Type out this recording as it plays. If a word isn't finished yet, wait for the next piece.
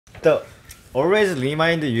the always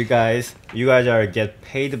remind you guys are get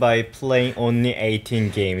paid by playing only 18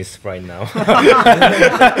 games right now.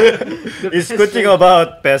 It's good thing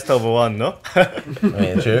about best of one, no? I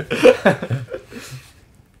mean, true.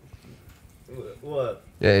 What?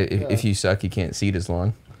 Yeah, if you suck, you can't seed as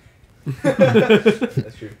long.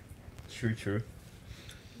 That's true. True.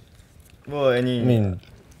 Well, I mean,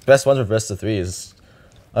 best ones or best of three is,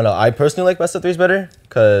 I don't know. I personally like best of threes better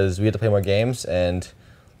because we get to play more games and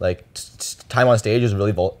like time on stage is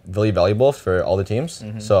really valuable for all the teams.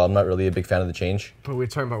 So I'm not really a big fan of the change. But we're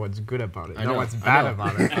talking about what's good about it, not what's bad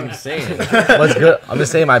about it. I'm saying. What's good? I'm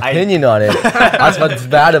just saying my opinion on it. That's what's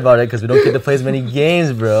bad about it because we don't get to play as many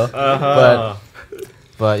games, bro.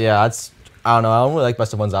 But yeah, that's, I don't know. I don't really like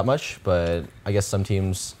best of ones that much, but I guess some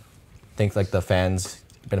teams think like the fans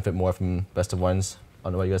benefit more from best of ones. I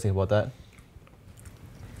don't know what you guys think about that.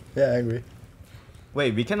 Yeah, I agree.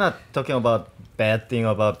 wait, we cannot talking about bad thing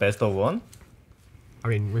about best of one? I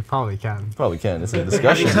mean, we probably can. Probably can. It's a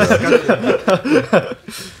discussion.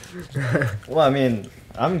 Well, I mean,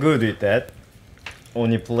 I'm good with that.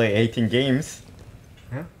 Only play 18 games.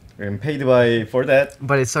 Yeah. I'm paid for that.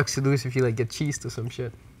 But it sucks to lose if you like get cheesed or some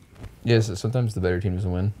shit. Yes, sometimes the better teams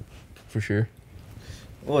win, for sure.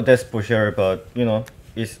 Well, that's for sure, but you know,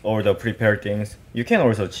 it's all the prepared things. You can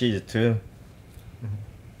also cheese too.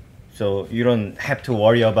 So you don't have to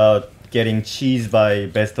worry about getting cheese by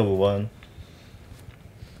best of one.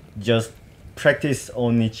 Just practice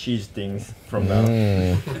only cheese things from now.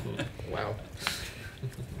 Wow.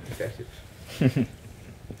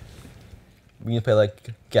 We can play like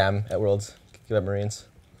GAM at Worlds, give up Marines.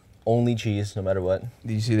 Only cheese, no matter what.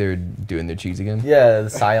 Did you see they were doing their cheese again? Yeah, the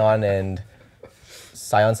Scion and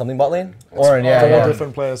Scion something bot lane? Or yeah, four yeah.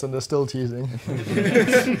 different players and they're still teasing.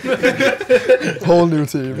 Whole new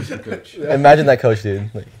team. Imagine that coach,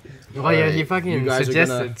 dude. Like, Oh yeah, he fucking you guys are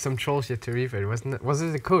suggested gonna- some troll shit to Reapered, wasn't it? Was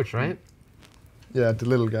it the coach, right? Yeah, the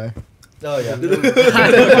little guy. Oh yeah.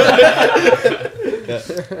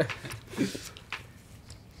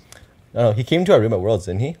 no, he came to our room at Worlds,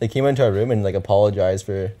 didn't he? They came into our room and like apologized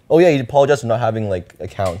for. Oh yeah, he apologized for not having like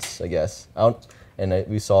accounts, I guess.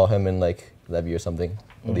 We saw him in like Levy or something,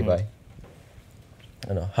 Levi. I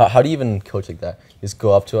don't know. How do you even coach like that? You just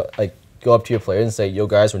go up to your players and say, "Yo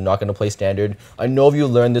guys, we're not gonna play standard. I know you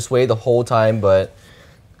learned this way the whole time, but."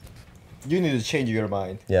 You need to change your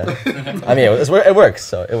mind. Yeah, I mean it works,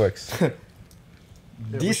 so it works.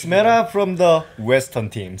 This meta from the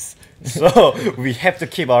Western teams, so we have to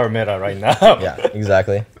keep our meta right now. Yeah,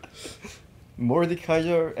 exactly.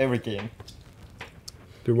 Mordekaiser every game.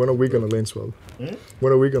 Dude, when are we gonna lane swell?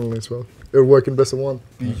 When are we gonna lane swell? It'll work in best of one.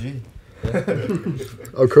 BG.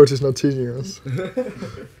 Our coach is not teaching us.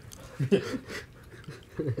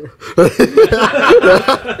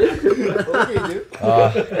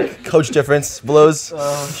 Coach difference blows.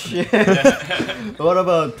 Oh shit. What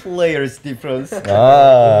about players difference?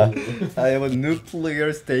 Ah. I have a new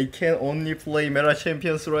players. They can only play meta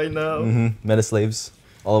champions right now. Meta slaves,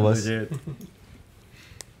 all of us. Legit.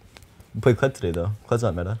 We played Cled today though. Cled's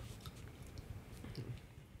not meta.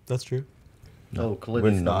 That's true. Oh, Cloud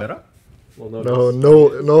we're is not not. meta? Well,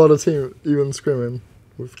 no other team even scrimming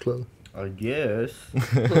with Cloud. I guess.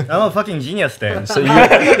 I'm a fucking genius then. So you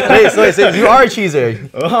wait, you are a cheeser.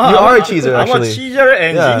 You are a cheeser I'm a actually. cheeser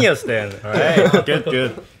and Yeah. genius then. Alright,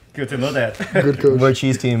 good to know that. Good coach. We're a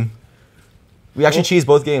cheese team. We actually cheese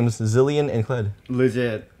both games, Zillion and Cled.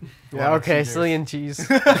 Legit. Yeah, okay, Cillian cheese.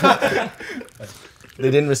 They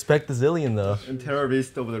didn't respect the Zillion though. And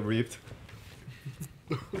terrorist of the Rift.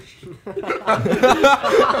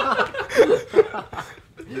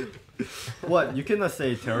 What? You cannot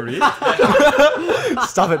say terrorist?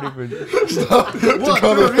 Stop it, Reapered. What?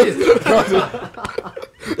 Terrorist?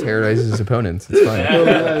 Terrorizes his opponents. It's fine.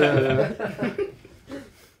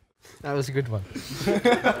 That was a good one.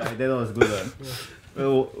 That was good one.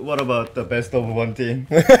 Well, what about the best of one team?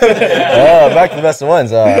 Oh, back to the best of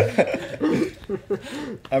ones.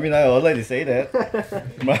 I mean, I already say that.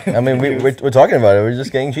 I mean, we're talking about it. We're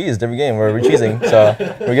just getting cheesed every game. We're cheesing, so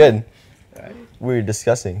we're good. We're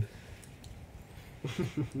discussing.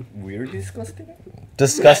 We're disgusting?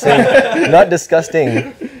 Disgusting, not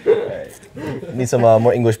disgusting. Need some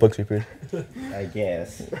more English books, Reapered. I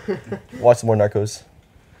guess. Watch some more Narcos.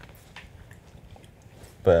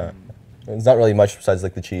 But it's not really much besides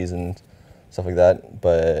like the cheese and stuff like that.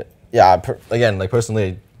 But yeah, again, like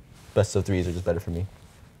personally, best of threes are just better for me.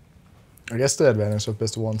 I guess the advantage of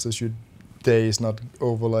best of ones is your day is not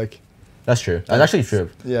over like. That's true. That's actually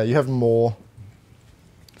true. Yeah, you have more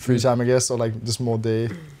free time, I guess, or like just more day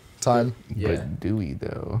time. Yeah. But do we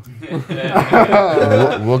though?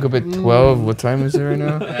 Woke up at 12. What time is it right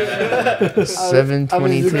now?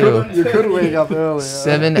 7:22. You could wake up earlier.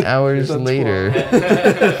 7 hours later.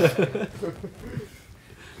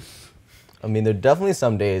 I mean, there are definitely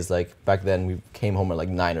some days, like back then, we came home at like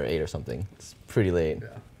 9 or 8 or something. It's pretty late. Yeah.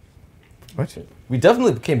 What? We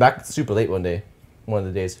definitely came back super late one day, one of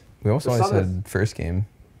the days. We also The always sun had first game.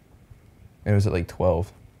 And it was at like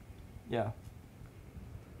 12. Yeah.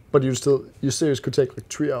 But your series could take like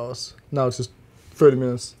 3 hours. Now it's just 30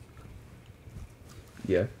 minutes.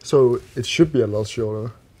 Yeah. So it should be a lot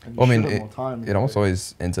shorter. And you Well, I mean, should have more time, it almost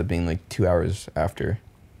always ends up being like 2 hours after,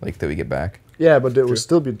 like that we get back. Yeah, but it True. will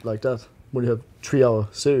still be like that when you have 3 hour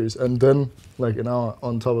series and then like an hour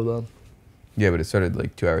on top of that. Yeah, but it started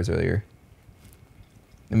like 2 hours earlier.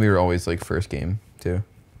 And we were always like first game too.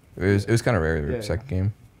 It was kind of rare Yeah, second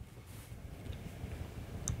game.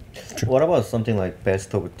 What about something like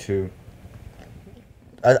best of two?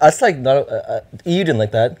 That's like not. You didn't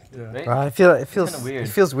like that. Yeah. I feel it feels kinda weird. it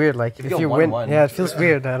feels weird. Like If if you you go win, 1-1. yeah, it feels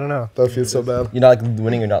weird. I don't know. That feels so bad. You're not like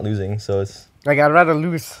winning or not losing, so it's. Like I'd rather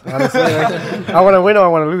lose. Honestly, like, I want to win or I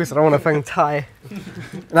want to lose. I don't want to fucking tie.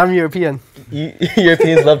 And I'm European.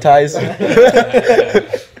 Europeans love ties.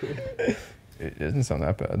 It doesn't sound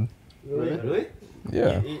that bad. Really?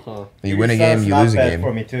 Yeah. Huh. You win a game, you lose a game.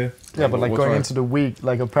 For me too. Yeah, but like What's going wrong? into the week,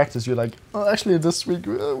 like a practice, you're like, oh, actually this week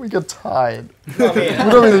we got tied. I mean, We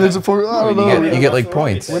don't really need to focus. I don't know. You get like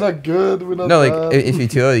points. We're not good. We're not. No, like bad. if you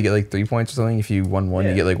 2-0, you get like 3 points or something. If you 1-1, you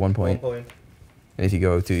Yeah. get like 1 point. 1 point. And if you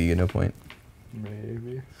go 2, you get no point.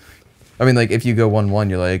 Maybe. I mean, like if you go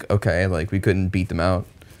 1-1, you're like, okay, like we couldn't beat them out,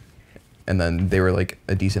 and then they were like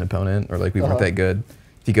a decent opponent, or like we weren't Uh-huh. that good.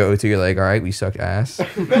 If you go 0-2, you're like, all right, we sucked ass.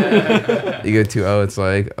 You go 2-0, it's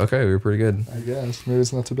like, okay, we were pretty good. I guess maybe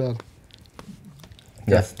it's not too bad.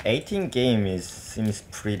 Yes, 18 game seems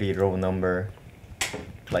pretty low number.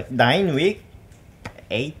 Like 9 week,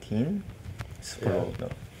 18. It's low, no.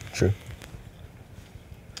 True.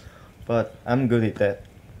 But I'm good at that.